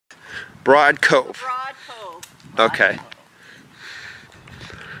Broad Cove. Broad Cove. Okay.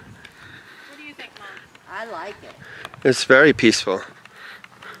 What do you think, Mom? I like it. It's very peaceful.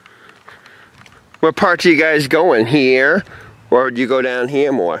 What part are you guys going? Here? Or do you go down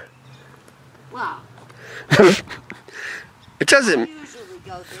here more? Well, It I doesn't... usually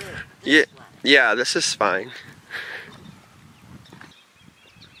go there. Yeah, This way. yeah, this is fine.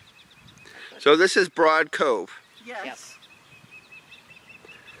 So this is Broad Cove. Yes.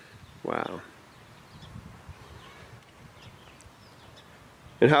 Yep. Wow.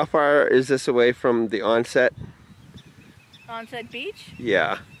 And how far is this away from the onset? Onset Beach?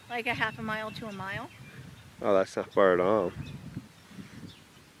 Yeah. Like a half a mile to a mile. Oh, that's not far at all.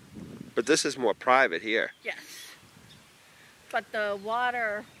 But this is more private here. Yes. But the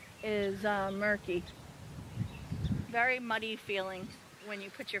water is murky. Very muddy feeling when you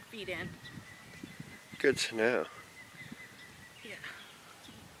put your feet in. Good to know. Yeah.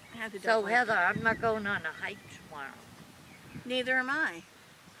 I had to So double- Heather, I'm not going on a hike tomorrow. Neither am I.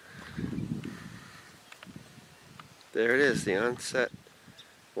 There it is, the onset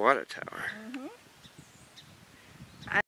water tower. Mm-hmm.